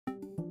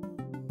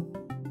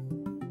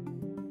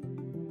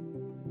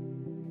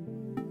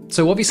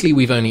So obviously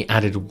we've only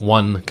added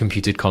one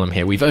computed column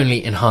here. We've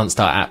only enhanced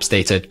our apps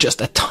data just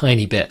a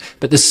tiny bit,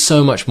 but there's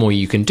so much more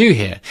you can do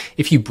here.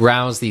 If you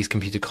browse these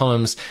computed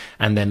columns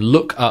and then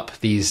look up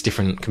these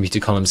different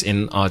computed columns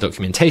in our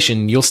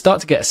documentation, you'll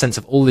start to get a sense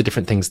of all the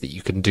different things that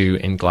you can do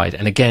in Glide.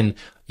 And again,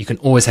 you can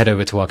always head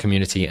over to our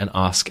community and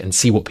ask and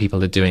see what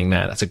people are doing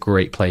there. That's a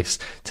great place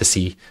to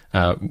see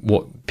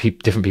what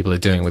different people are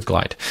doing with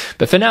Glide.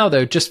 But for now,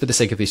 though, just for the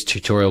sake of this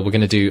tutorial, we're going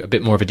to do a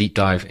bit more of a deep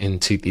dive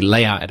into the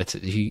layout editor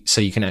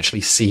so you can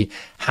actually see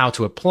how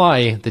to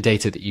apply the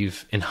data that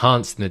you've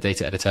enhanced in the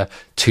data editor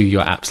to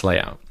your app's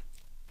layout.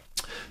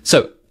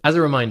 So, as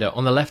a reminder,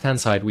 on the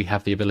left-hand side, we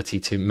have the ability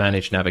to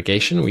manage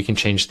navigation. We can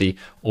change the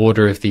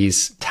order of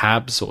these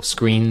tabs or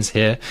screens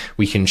here.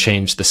 We can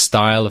change the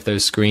style of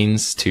those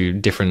screens to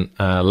different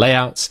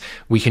layouts.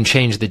 We can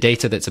change the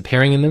data that's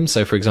appearing in them.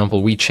 So, for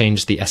example, we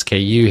changed the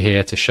SKU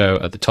here to show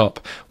at the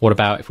top. What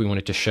about if we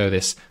wanted to show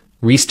this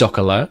restock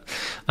alert?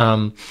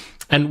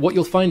 And what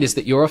you'll find is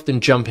that you're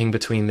often jumping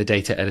between the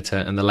data editor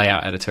and the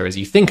layout editor as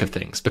you think of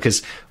things,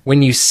 because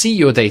when you see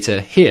your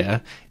data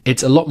here,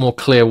 it's a lot more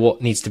clear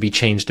what needs to be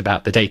changed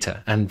about the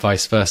data and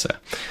vice versa.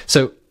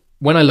 So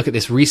when I look at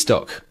this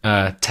restock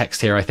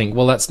text here, I think,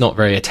 well, that's not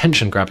very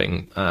attention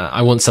grabbing.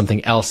 I want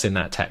something else in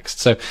that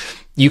text. So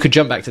you could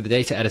jump back to the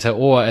data editor,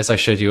 or as I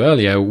showed you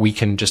earlier, we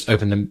can just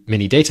open the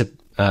mini data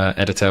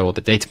editor or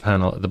the data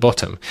panel at the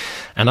bottom.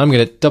 And I'm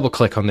going to double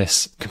click on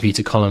this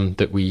computed column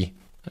that we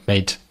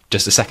made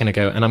just a second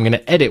ago, and I'm going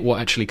to edit what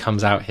actually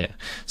comes out here.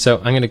 So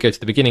I'm going to go to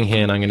the beginning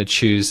here and I'm going to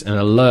choose an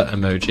alert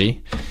emoji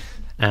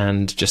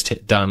and just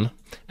hit done.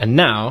 And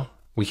now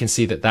we can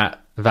see that that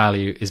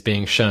value is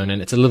being shown,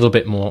 and it's a little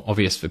bit more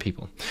obvious for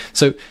people.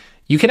 So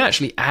you can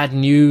actually add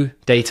new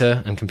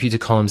data and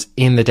computed columns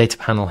in the data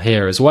panel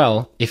here as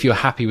well if you're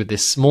happy with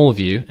this small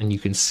view and you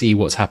can see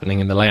what's happening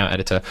in the layout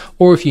editor,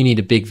 or if you need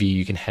a big view,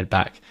 you can head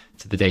back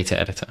to the data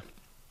editor.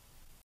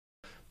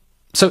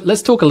 So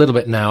let's talk a little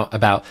bit now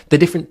about the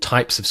different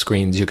types of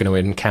screens you're going to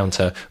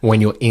encounter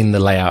when you're in the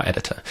layout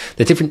editor,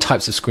 the different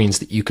types of screens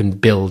that you can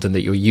build and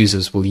that your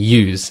users will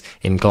use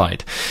in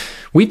Glide.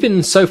 We've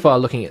been so far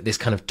looking at this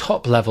kind of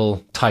top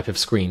level type of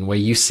screen where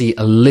you see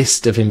a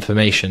list of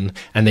information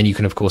and then you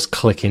can of course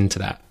click into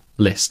that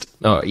list,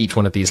 or each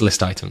one of these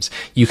list items.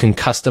 You can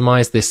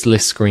customize this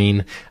list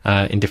screen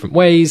in different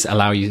ways,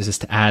 allow users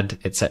to add,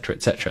 etc.,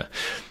 etc.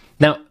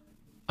 Now,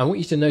 I want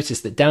you to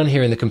notice that down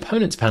here in the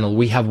components panel,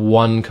 we have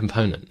one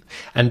component.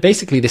 And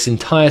basically this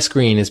entire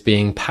screen is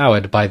being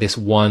powered by this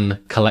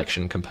one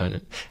collection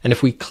component. And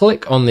if we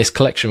click on this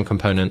collection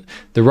component,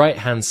 the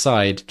right-hand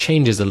side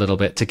changes a little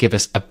bit to give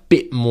us a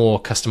bit more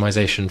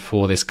customization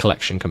for this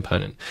collection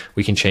component.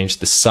 We can change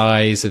the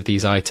size of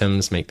these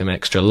items, make them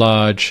extra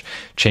large,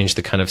 change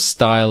the kind of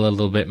style a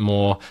little bit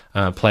more,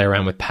 play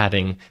around with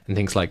padding and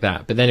things like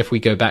that. But then if we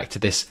go back to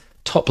this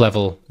top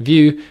level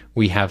view,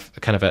 we have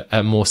kind of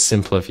a more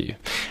simpler view.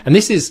 And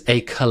this is a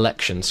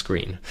collection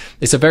screen.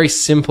 It's a very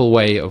simple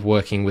way of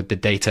working with the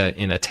data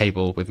in a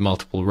table with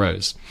multiple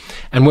rows.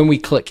 And when we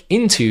click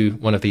into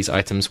one of these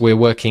items, we're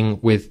working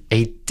with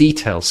a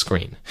detail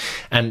screen.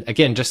 And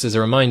again, just as a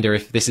reminder,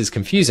 if this is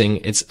confusing,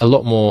 it's a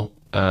lot more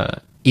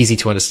easy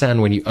to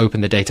understand when you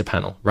open the data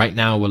panel. Right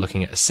now, we're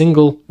looking at a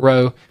single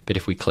row, but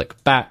if we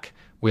click back,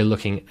 we're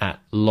looking at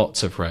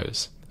lots of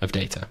rows of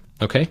data.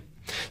 Okay?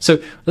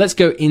 So let's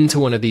go into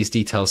one of these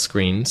detail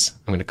screens.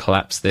 I'm going to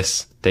collapse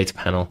this data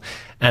panel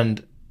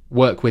and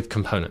work with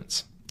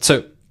components.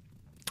 So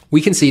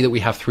we can see that we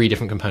have three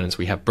different components.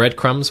 We have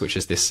breadcrumbs, which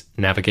is this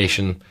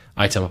navigation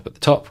item up at the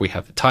top. We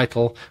have the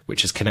title,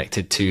 which is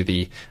connected to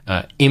the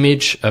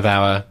image of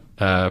our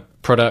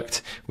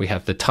product. We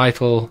have the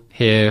title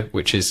here,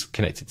 which is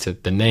connected to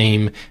the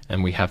name.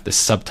 And we have the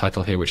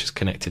subtitle here, which is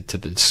connected to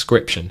the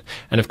description.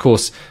 And of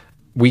course,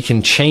 we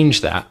can change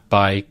that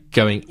by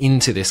going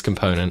into this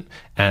component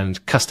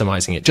and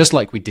customizing it, just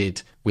like we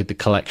did with the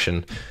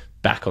collection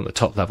back on the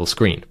top level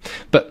screen.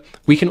 But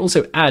we can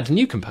also add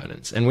new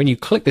components. And when you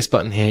click this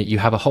button here, you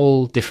have a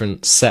whole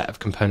different set of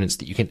components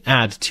that you can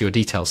add to your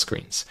detail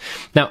screens.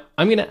 Now,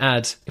 I'm going to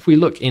add, if we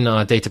look in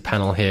our data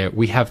panel here,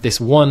 we have this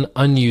one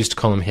unused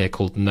column here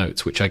called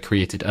notes, which I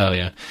created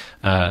earlier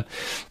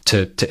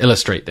to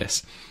illustrate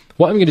this.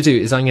 What I'm going to do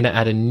is I'm going to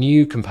add a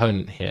new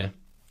component here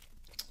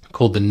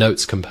called the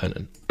notes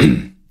component.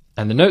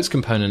 And the notes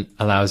component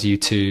allows you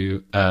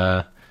to,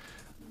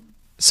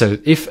 so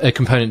if a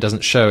component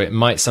doesn't show, it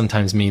might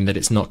sometimes mean that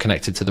it's not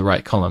connected to the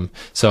right column.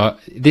 So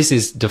this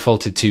is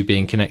defaulted to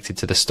being connected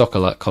to the stock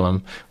alert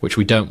column, which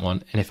we don't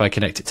want. And if I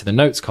connect it to the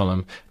notes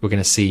column, we're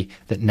going to see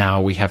that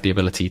now we have the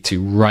ability to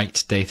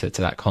write data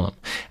to that column.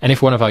 And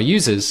if one of our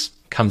users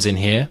comes in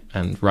here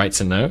and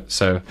writes a note,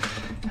 so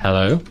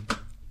hello,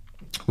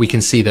 we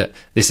can see that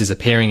this is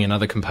appearing in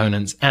other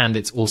components and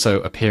it's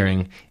also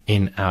appearing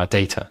in our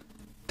data.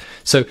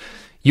 So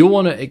you'll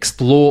want to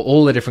explore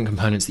all the different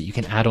components that you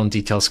can add on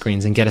detail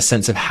screens and get a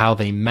sense of how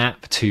they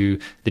map to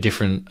the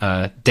different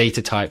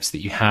data types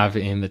that you have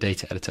in the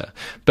data editor.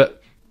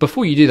 But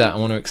before you do that, I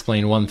want to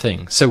explain one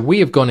thing. So we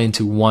have gone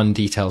into one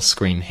detail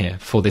screen here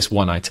for this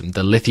one item,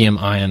 the lithium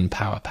ion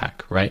power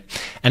pack, right?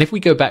 And if we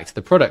go back to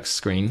the products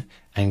screen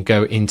and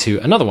go into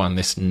another one,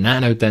 this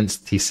nano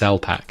density cell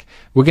pack,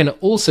 we're going to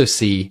also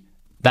see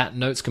that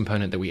notes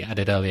component that we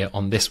added earlier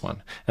on this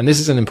one. And this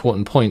is an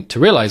important point to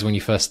realize when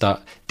you first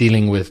start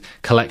dealing with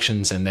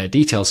collections and their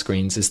detail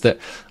screens, is that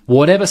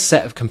whatever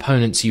set of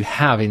components you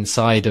have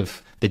inside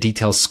of the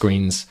detail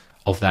screens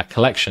of that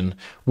collection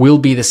will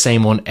be the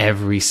same on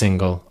every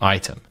single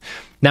item.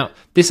 Now,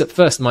 this at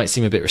first might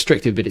seem a bit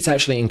restrictive, but it's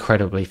actually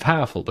incredibly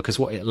powerful, because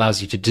what it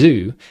allows you to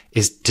do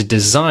is to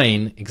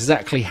design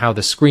exactly how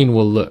the screen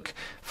will look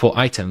for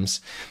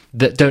items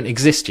that don't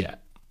exist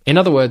yet. In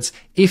other words,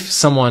 if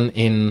someone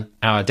in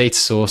our data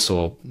source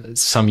or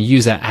some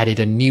user added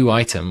a new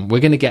item, we're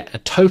going to get a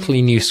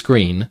totally new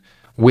screen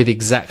with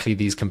exactly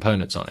these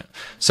components on it.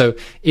 So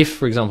if,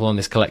 for example, on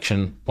this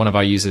collection, one of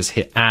our users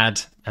hit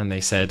add and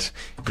they said,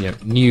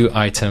 new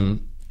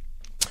item,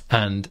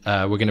 and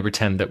we're going to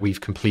pretend that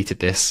we've completed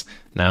this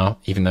now,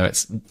 even though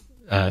it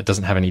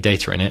doesn't have any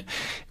data in it.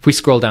 If we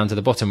scroll down to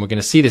the bottom, we're going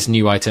to see this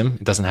new item.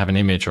 It doesn't have an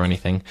image or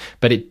anything,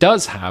 but it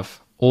does have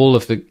all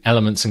of the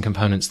elements and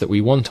components that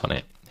we want on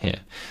it here.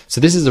 So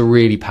this is a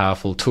really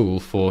powerful tool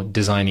for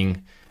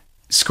designing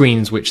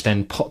screens which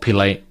then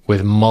populate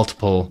with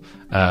multiple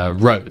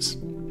rows.